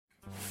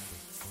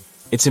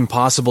It's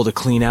impossible to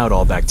clean out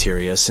all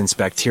bacteria since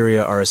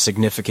bacteria are a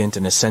significant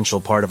and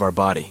essential part of our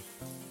body.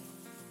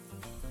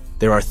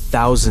 There are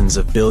thousands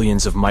of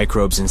billions of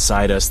microbes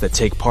inside us that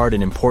take part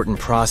in important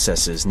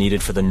processes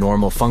needed for the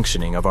normal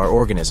functioning of our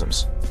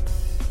organisms.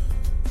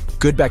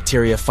 Good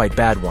bacteria fight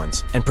bad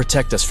ones and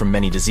protect us from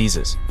many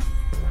diseases.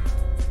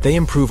 They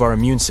improve our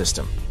immune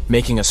system,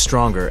 making us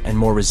stronger and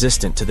more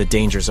resistant to the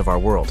dangers of our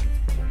world.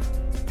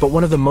 But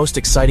one of the most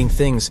exciting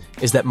things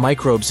is that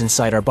microbes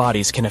inside our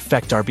bodies can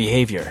affect our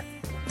behavior.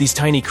 These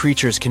tiny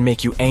creatures can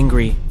make you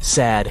angry,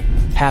 sad,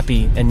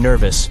 happy, and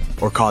nervous,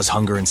 or cause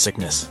hunger and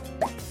sickness.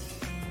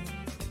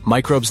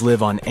 Microbes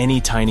live on any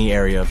tiny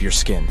area of your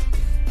skin.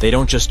 They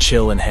don't just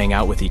chill and hang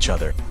out with each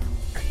other.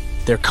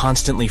 They're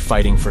constantly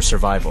fighting for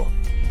survival.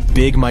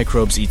 Big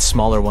microbes eat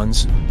smaller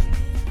ones.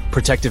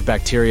 Protective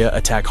bacteria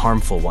attack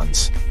harmful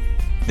ones.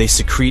 They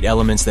secrete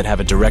elements that have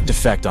a direct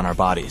effect on our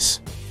bodies.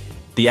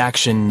 The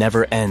action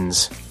never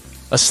ends.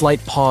 A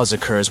slight pause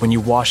occurs when you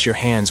wash your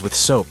hands with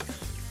soap,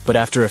 but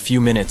after a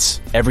few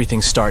minutes,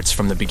 everything starts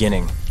from the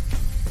beginning.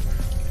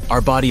 Our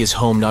body is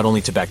home not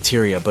only to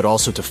bacteria, but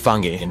also to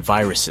fungi and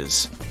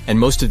viruses, and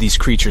most of these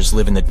creatures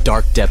live in the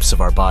dark depths of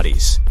our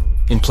bodies,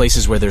 in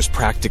places where there's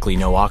practically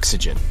no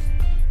oxygen.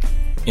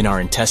 In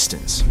our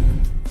intestines.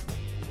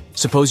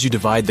 Suppose you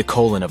divide the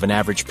colon of an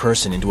average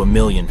person into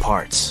 1,000,000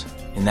 parts.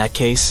 In that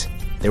case,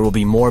 there will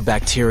be more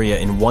bacteria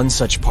in one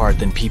such part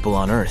than people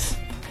on Earth.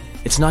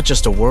 It's not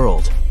just a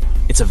world,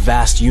 it's a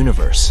vast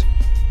universe.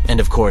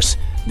 And of course,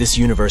 this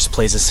universe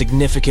plays a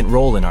significant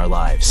role in our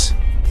lives.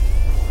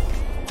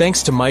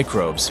 Thanks to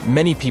microbes,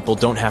 many people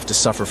don't have to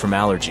suffer from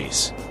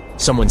allergies.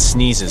 Someone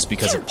sneezes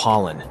because of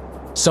pollen.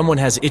 Someone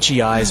has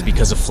itchy eyes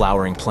because of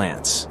flowering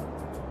plants.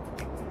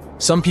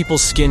 Some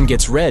people's skin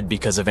gets red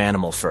because of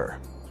animal fur.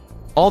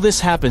 All this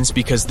happens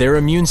because their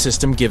immune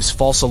system gives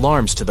false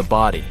alarms to the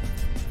body.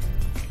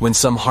 When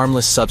some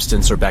harmless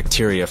substance or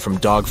bacteria from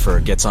dog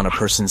fur gets on a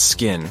person's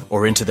skin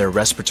or into their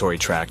respiratory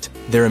tract,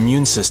 their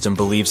immune system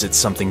believes it's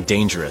something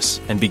dangerous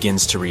and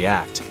begins to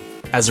react.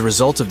 As a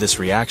result of this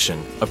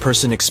reaction, a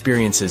person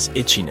experiences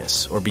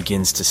itchiness or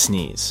begins to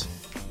sneeze.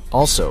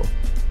 Also,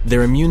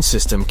 their immune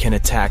system can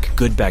attack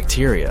good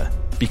bacteria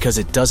because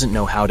it doesn't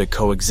know how to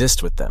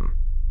coexist with them.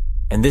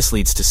 And this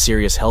leads to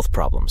serious health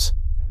problems.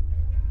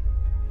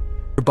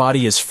 If your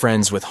body is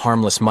friends with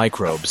harmless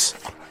microbes,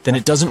 then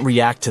it doesn't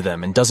react to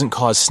them and doesn't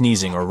cause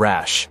sneezing or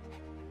rash.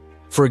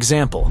 For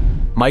example,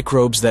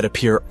 microbes that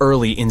appear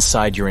early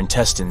inside your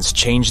intestines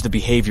change the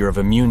behavior of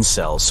immune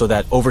cells so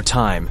that, over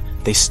time,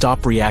 they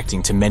stop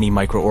reacting to many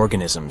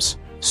microorganisms.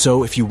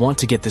 So, if you want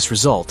to get this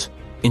result,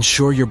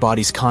 ensure your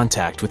body's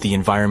contact with the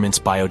environment's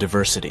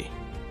biodiversity.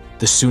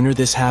 The sooner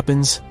this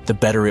happens, the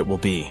better it will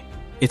be.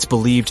 It's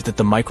believed that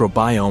the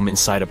microbiome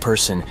inside a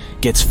person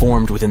gets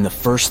formed within the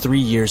first 3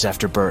 years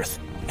after birth,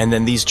 and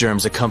then these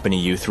germs accompany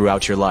you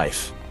throughout your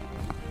life.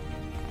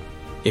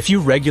 If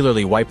you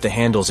regularly wipe the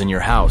handles in your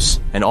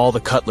house and all the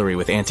cutlery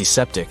with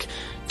antiseptic,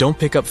 don't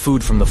pick up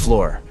food from the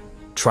floor,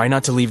 try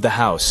not to leave the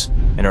house,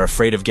 and are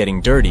afraid of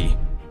getting dirty,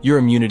 your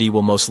immunity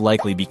will most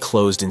likely be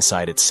closed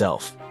inside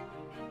itself.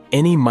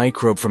 Any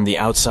microbe from the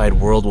outside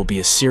world will be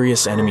a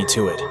serious enemy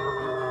to it.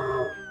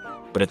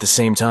 But at the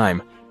same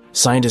time,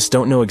 scientists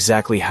don't know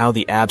exactly how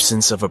the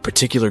absence of a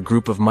particular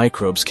group of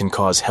microbes can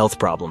cause health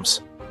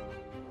problems.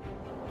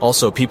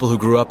 Also, people who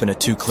grew up in a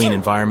too clean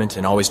environment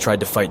and always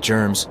tried to fight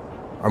germs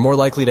are more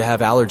likely to have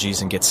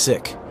allergies and get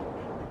sick.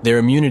 Their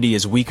immunity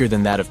is weaker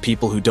than that of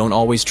people who don't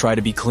always try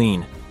to be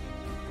clean.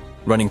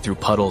 Running through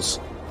puddles,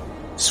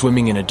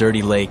 swimming in a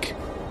dirty lake,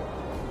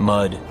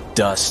 mud,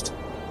 dust.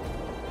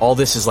 All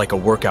this is like a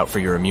workout for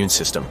your immune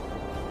system.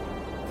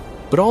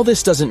 But all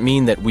this doesn't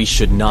mean that we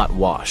should not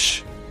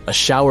wash. A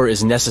shower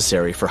is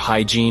necessary for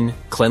hygiene,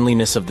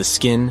 cleanliness of the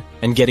skin,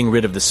 and getting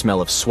rid of the smell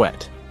of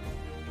sweat.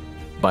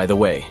 By the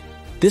way,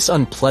 this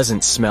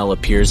unpleasant smell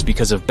appears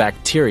because of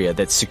bacteria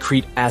that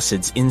secrete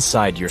acids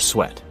inside your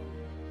sweat.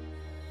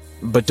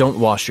 But don't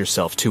wash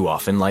yourself too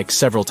often, like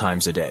several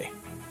times a day.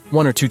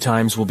 1 or 2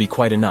 times will be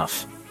quite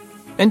enough.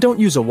 And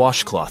don't use a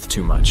washcloth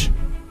too much.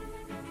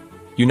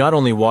 You not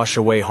only wash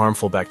away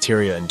harmful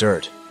bacteria and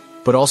dirt,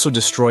 but also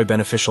destroy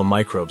beneficial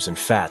microbes and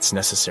fats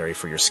necessary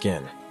for your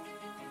skin.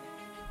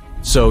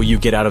 So you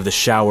get out of the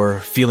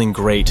shower, feeling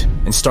great,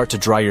 and start to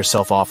dry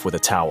yourself off with a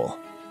towel.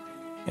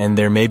 And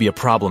there may be a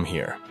problem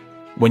here.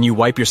 When you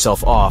wipe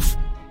yourself off,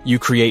 you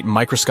create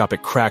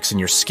microscopic cracks in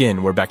your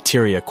skin where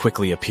bacteria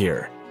quickly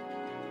appear.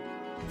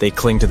 They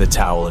cling to the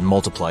towel and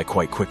multiply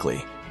quite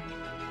quickly.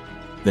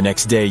 The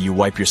next day, you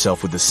wipe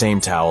yourself with the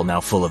same towel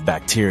now full of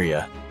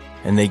bacteria,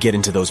 and they get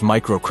into those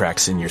micro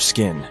cracks in your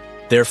skin.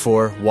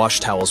 Therefore, wash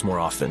towels more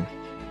often.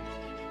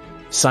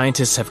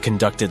 Scientists have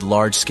conducted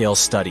large-scale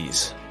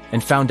studies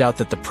and found out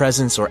that the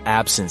presence or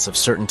absence of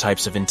certain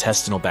types of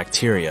intestinal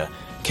bacteria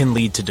can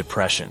lead to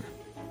depression.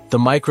 The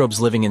microbes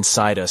living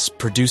inside us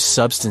produce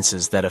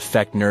substances that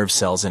affect nerve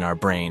cells in our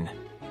brain,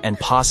 and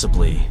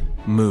possibly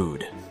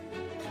mood.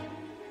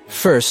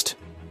 First,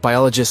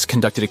 biologists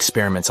conducted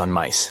experiments on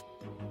mice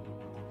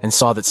and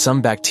saw that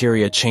some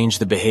bacteria changed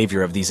the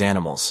behavior of these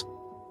animals.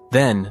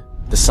 Then,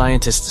 the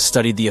scientists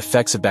studied the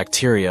effects of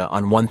bacteria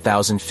on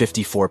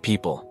 1,054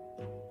 people.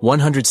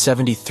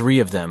 173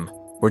 of them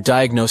were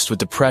diagnosed with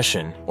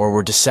depression or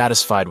were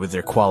dissatisfied with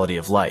their quality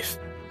of life.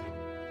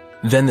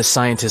 Then the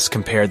scientists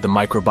compared the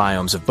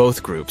microbiomes of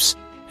both groups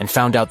and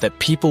found out that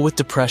people with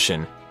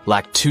depression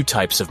lacked 2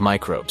 types of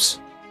microbes.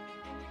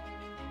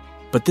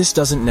 But this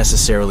doesn't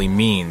necessarily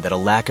mean that a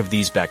lack of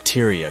these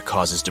bacteria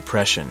causes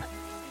depression.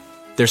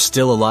 There's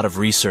still a lot of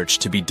research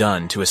to be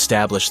done to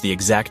establish the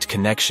exact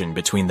connection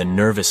between the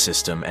nervous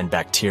system and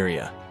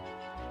bacteria.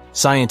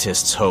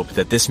 Scientists hope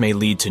that this may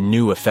lead to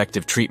new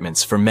effective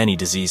treatments for many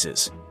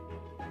diseases.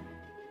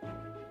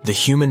 The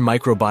human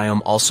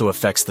microbiome also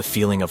affects the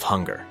feeling of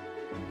hunger.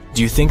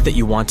 Do you think that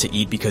you want to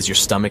eat because your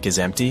stomach is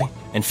empty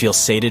and feel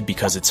sated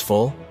because it's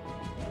full?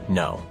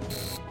 No.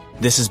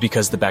 This is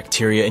because the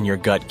bacteria in your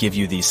gut give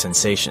you these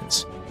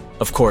sensations.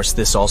 Of course,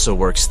 this also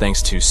works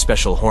thanks to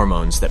special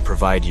hormones that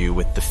provide you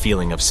with the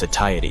feeling of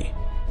satiety.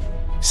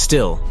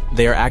 Still,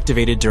 they are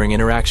activated during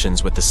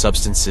interactions with the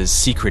substances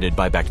secreted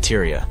by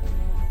bacteria.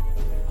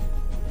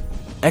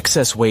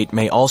 Excess weight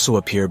may also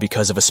appear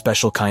because of a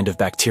special kind of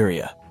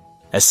bacteria.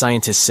 As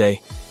scientists say,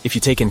 if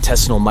you take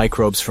intestinal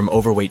microbes from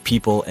overweight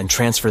people and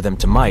transfer them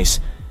to mice,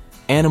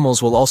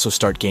 animals will also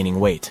start gaining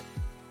weight.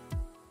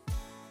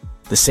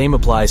 The same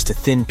applies to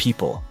thin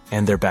people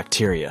and their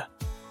bacteria.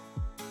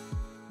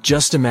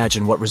 Just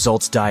imagine what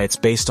results diets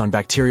based on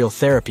bacterial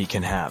therapy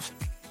can have.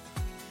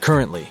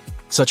 Currently,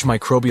 such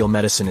microbial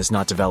medicine is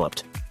not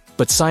developed,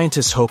 but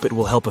scientists hope it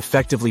will help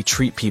effectively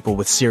treat people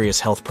with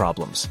serious health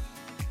problems.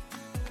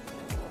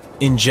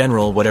 In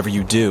general, whatever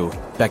you do,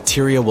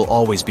 bacteria will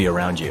always be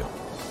around you.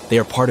 They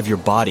are part of your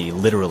body,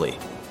 literally.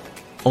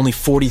 Only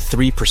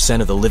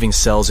 43% of the living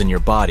cells in your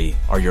body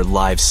are your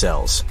live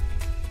cells.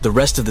 The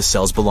rest of the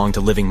cells belong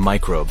to living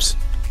microbes.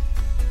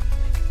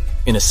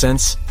 In a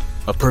sense,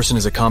 a person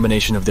is a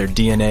combination of their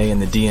DNA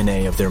and the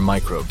DNA of their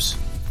microbes.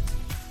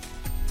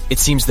 It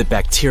seems that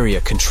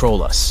bacteria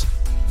control us.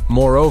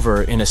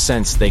 Moreover, in a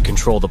sense, they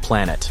control the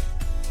planet.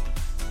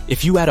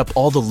 If you add up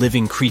all the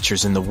living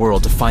creatures in the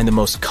world to find the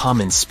most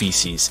common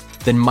species,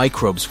 then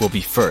microbes will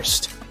be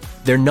first.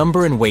 Their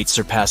number and weight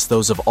surpass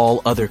those of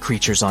all other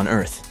creatures on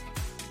Earth.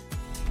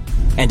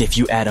 And if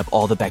you add up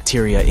all the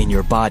bacteria in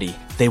your body,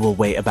 they will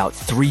weigh about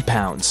 3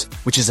 pounds,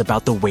 which is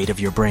about the weight of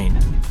your brain.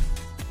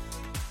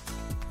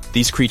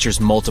 These creatures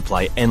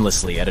multiply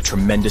endlessly at a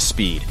tremendous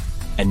speed,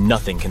 and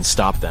nothing can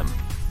stop them.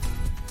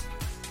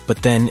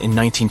 But then, in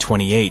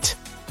 1928,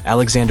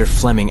 Alexander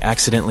Fleming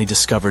accidentally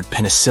discovered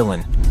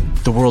penicillin,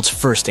 the world's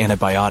first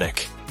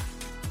antibiotic.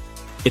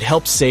 It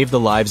helped save the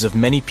lives of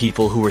many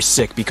people who were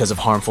sick because of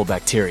harmful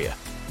bacteria.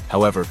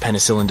 However,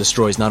 penicillin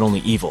destroys not only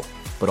evil,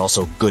 but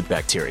also good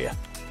bacteria.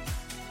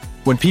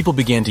 When people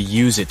began to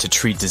use it to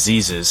treat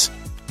diseases,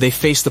 they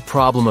faced the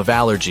problem of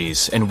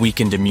allergies and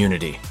weakened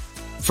immunity.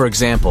 For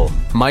example,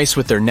 mice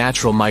with their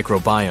natural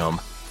microbiome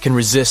can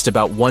resist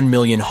about 1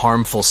 million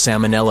harmful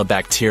Salmonella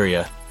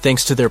bacteria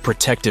thanks to their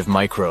protective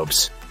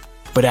microbes.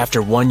 But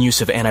after one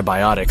use of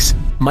antibiotics,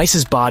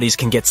 mice's bodies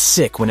can get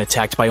sick when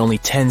attacked by only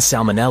 10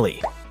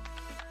 Salmonella.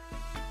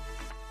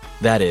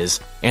 That is,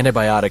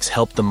 antibiotics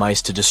helped the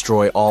mice to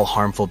destroy all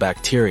harmful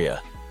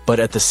bacteria, but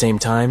at the same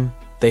time,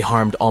 they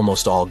harmed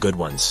almost all good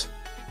ones.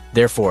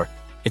 Therefore,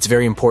 it's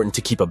very important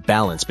to keep a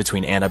balance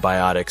between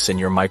antibiotics and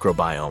your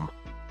microbiome.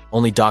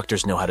 Only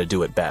doctors know how to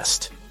do it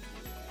best.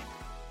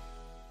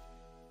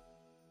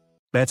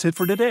 That's it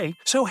for today.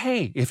 So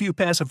hey, if you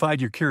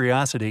pacified your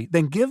curiosity,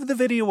 then give the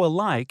video a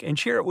like and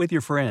share it with your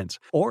friends.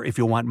 Or if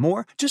you want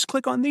more, just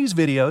click on these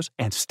videos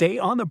and stay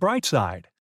on the bright side.